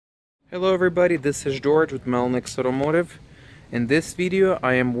Hello everybody, this is George with Melnix Automotive. In this video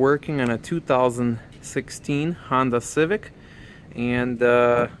I am working on a 2016 Honda Civic, and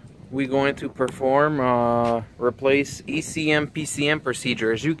we're going to perform replace Ecm Pcm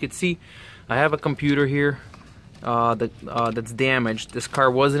procedure. As you can see, I have a computer here that's damaged. This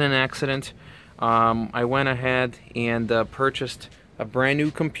car wasn't an accident. I went ahead and purchased a brand new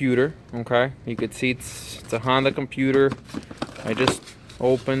computer. Okay, you can see it's a Honda computer. I just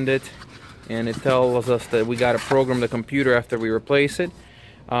opened it and it tells us that we got to program the computer after we replace it.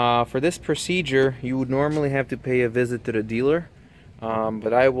 For this procedure you would normally have to pay a visit to the dealer,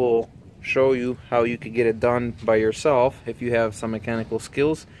 but I will show you how you could get it done by yourself if you have some mechanical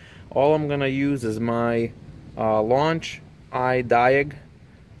skills. All I'm gonna use is my Launch I-Diag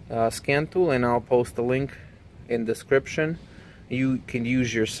scan tool, and I'll post a link in description. You can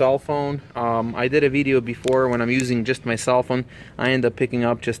use your cell phone. I did a video before when I'm using just my cell phone. I end up picking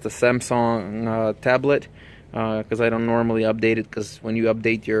up just a Samsung tablet because I don't normally update it, because when you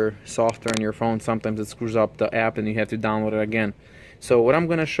update your software on your phone sometimes it screws up the app and you have to download it again. So what I'm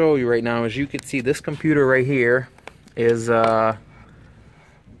going to show you right now is, you can see this computer right here is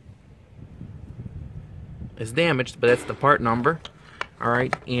damaged, but that's the part number.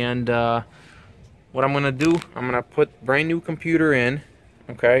 Alright, and what I'm gonna do, I'm gonna put brand new computer in,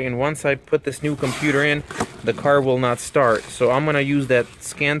 okay, and once I put this new computer in, the car will not start. So I'm gonna use that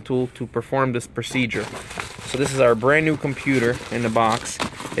scan tool to perform this procedure. So this is our brand new computer in the box.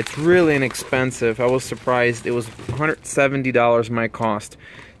 It's really inexpensive. I was surprised. It was $170 my cost.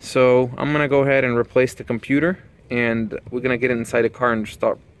 So I'm gonna go ahead and replace the computer, and we're gonna get it inside the car and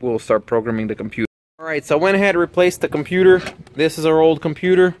we'll start programming the computer. Alright, so I went ahead and replaced the computer. This is our old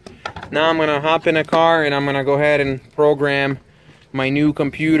computer. Now I'm gonna hop in a car and I'm gonna go ahead and program my new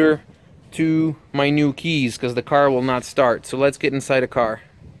computer to my new keys, because the car will not start. So let's get inside the car.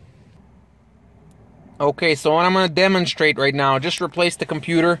 Okay, so what I'm gonna demonstrate right now, just replace the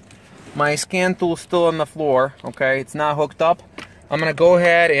computer. My scan tool is still on the floor, okay, it's not hooked up. I'm gonna go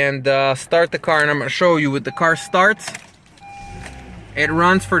ahead and start the car, and I'm gonna show you when the car starts. It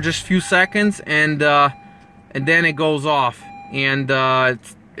runs for just a few seconds, and then it goes off, and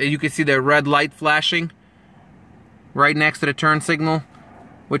you can see the red light flashing right next to the turn signal,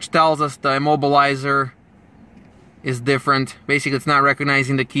 which tells us the immobilizer is different. Basically, it's not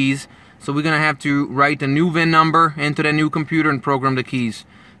recognizing the keys, so we're gonna have to write a new VIN number into the new computer and program the keys.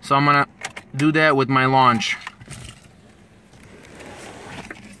 So I'm gonna do that with my Launch.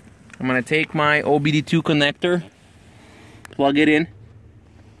 I'm gonna take my OBD2 connector, plug it in,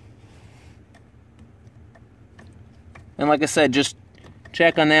 and like I said, just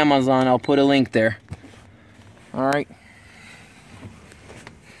check on Amazon, I'll put a link there. Alright.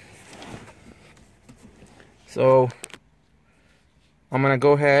 So I'm gonna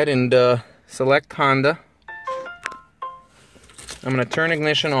go ahead and select Honda. I'm gonna turn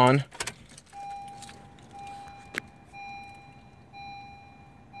ignition on.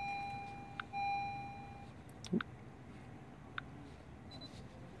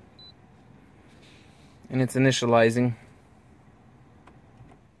 And it's initializing.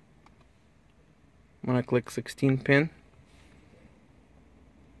 I'm going to click 16 pin.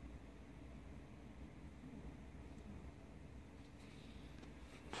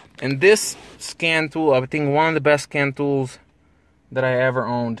 And this scan tool, I think one of the best scan tools that I ever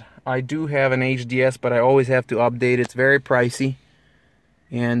owned. I do have an HDS, but I always have to update it. It's very pricey.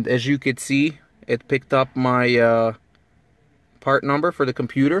 And as you could see, it picked up my part number for the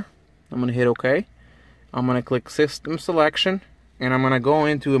computer. I'm going to hit OK. I'm going to click System Selection, and I'm going to go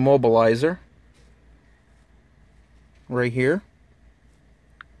into Immobilizer. Right here.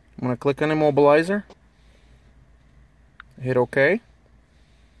 I'm going to click on Immobilizer, hit OK,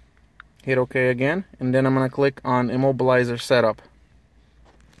 hit OK again, and then I'm going to click on Immobilizer Setup.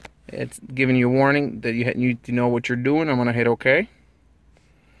 It's giving you a warning that you need to know what you're doing. I'm going to hit OK.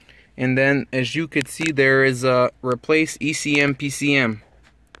 And then, as you could see, there is a Replace Ecm Pcm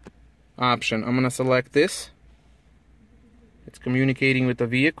option. I'm going to select this. It's communicating with the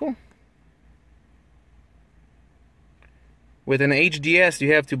vehicle. With an HDS,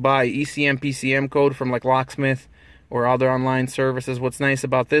 you have to buy Ecm Pcm code from like Locksmith or other online services. What's nice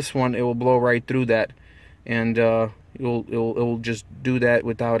about this one, it will blow right through that, and it will just do that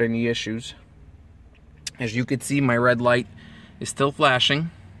without any issues. As you can see, my red light is still flashing.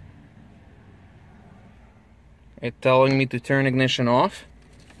 It's telling me to turn ignition off.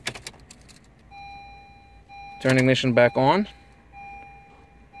 Turn ignition back on.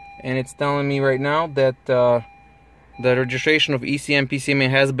 And it's telling me right now that the registration of Ecm Pcm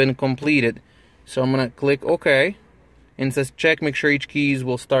has been completed. So I'm going to click OK. and it says check, make sure each keys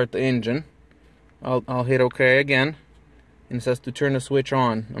will start the engine. I'll hit OK again, and it says to turn the switch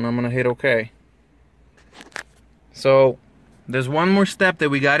on, and I'm gonna hit OK. So there's one more step that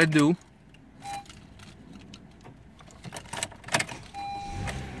we got to do.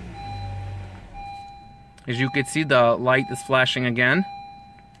 As you can see, the light is flashing again.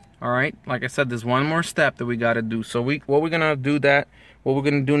 Alright, like I said, there's one more step that we got to do. So what we're gonna do now,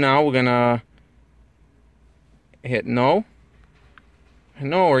 we're gonna hit no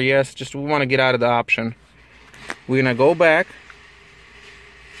or yes, just we want to get out of the option. We're gonna go back.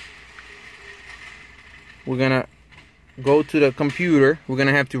 We're gonna go to the computer. We're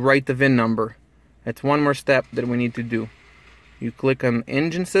gonna have to write the VIN number. That's one more step that we need to do. You click on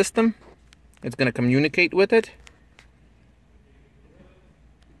engine system. It's gonna communicate with it.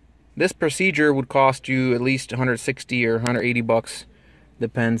 This procedure would cost you at least 160 or 180 bucks,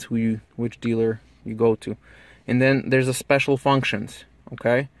 depends which dealer you go to. And then there's a special functions,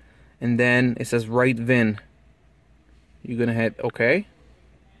 okay? And then it says write VIN. You're gonna hit OK.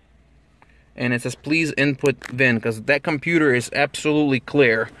 And it says please input VIN, because that computer is absolutely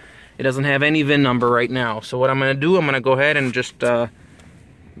clear. It doesn't have any VIN number right now. So what I'm gonna do, I'm gonna go ahead and just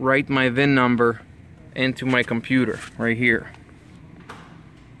write my VIN number into my computer right here.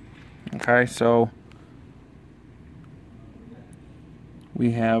 Okay, so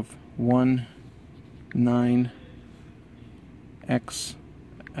we have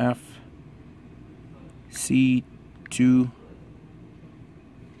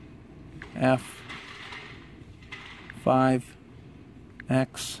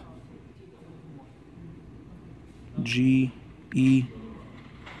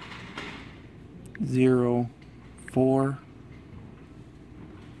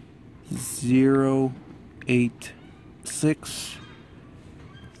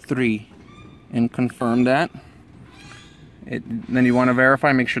and confirm that. Then you want to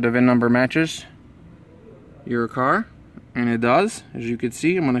verify, make sure the VIN number matches your car, and it does. As you can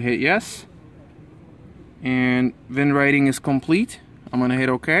see, I'm going to hit yes, and VIN writing is complete. I'm going to hit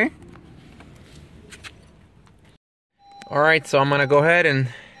OK. Alright, so I'm going to go ahead and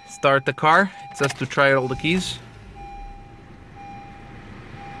start the car. It says to try all the keys.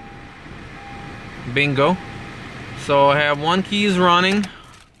 Bingo. So I have one key is running.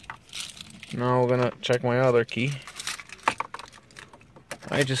 Now we're gonna check my other key.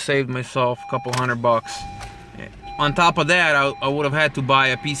 I just saved myself a couple $100. On top of that, I would have had to buy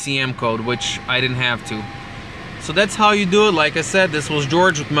a PCM code, which I didn't have to. So that's how you do it. Like I said, this was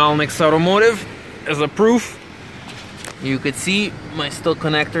George with Melnix Automotive. As a proof, you could see my still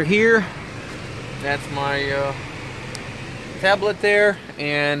connector here. That's my tablet there,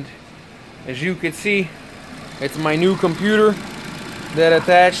 and as you can see, it's my new computer that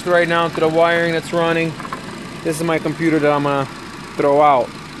attached right now to the wiring that's running. This is my computer that I'm gonna throw out.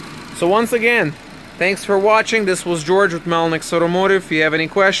 So once again, thanks for watching. This was George with Melnix Automotive. If you have any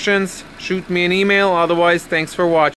questions, shoot me an email. Otherwise, thanks for watching.